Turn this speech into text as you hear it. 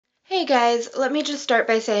Hey guys, let me just start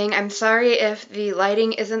by saying I'm sorry if the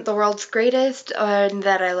lighting isn't the world's greatest and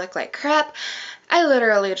that I look like crap. I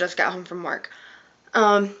literally just got home from work.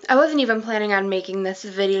 I wasn't even planning on making this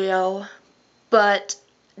video, but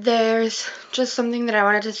there's just something that I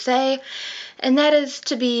wanted to say, and that is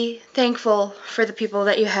to be thankful for the people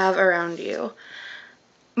that you have around you.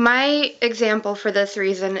 My example for this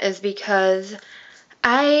reason is because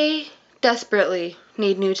I desperately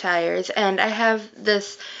need new tires, and I have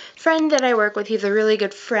this friend that I work with. He's a really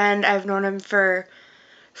good friend. I've known him for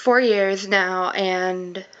 4 years now,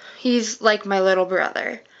 and he's like my little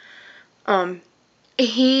brother.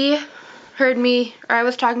 He heard me, or I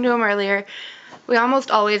was talking to him earlier. We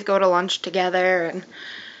almost always go to lunch together and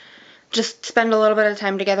just spend a little bit of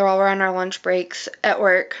time together while we're on our lunch breaks at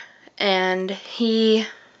work. And we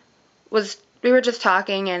were just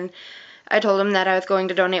talking, and I told him that I was going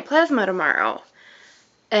to donate plasma tomorrow.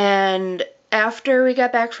 And after we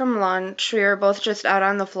got back from lunch, we were both just out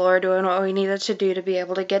on the floor doing what we needed to do to be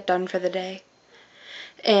able to get done for the day.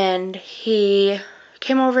 And he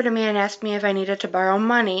came over to me and asked me if I needed to borrow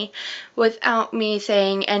money without me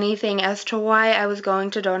saying anything as to why I was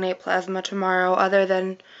going to donate plasma tomorrow, other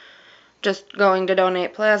than just going to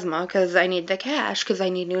donate plasma because I need the cash because I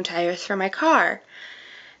need new tires for my car.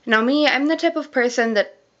 Now me, I'm the type of person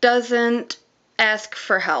that doesn't ask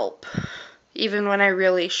for help, even when I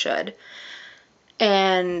really should.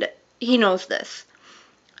 And he knows this.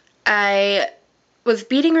 I was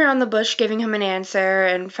beating around the bush giving him an answer,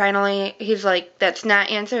 and finally he's like, that's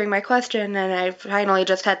not answering my question, and I finally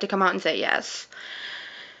just had to come out and say yes.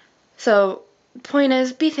 So, point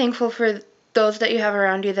is, be thankful for those that you have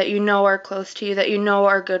around you that you know are close to you, that you know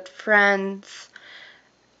are good friends.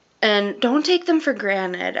 And don't take them for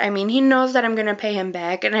granted. I mean, he knows that I'm going to pay him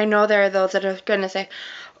back, and I know there are those that are going to say,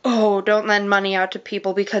 oh, don't lend money out to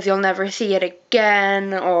people because you'll never see it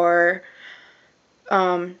again, or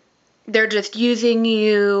they're just using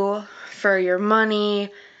you for your money.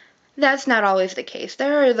 That's not always the case.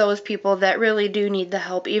 There are those people that really do need the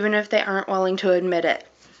help, even if they aren't willing to admit it,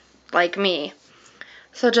 like me.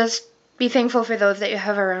 So just be thankful for those that you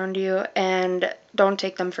have around you, and don't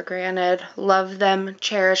take them for granted. Love them,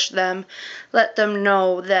 cherish them, let them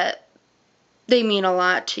know that they mean a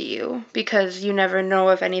lot to you, because you never know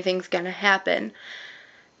if anything's gonna happen.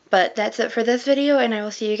 But that's it for this video, and I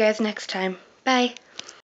will see you guys next time. Bye!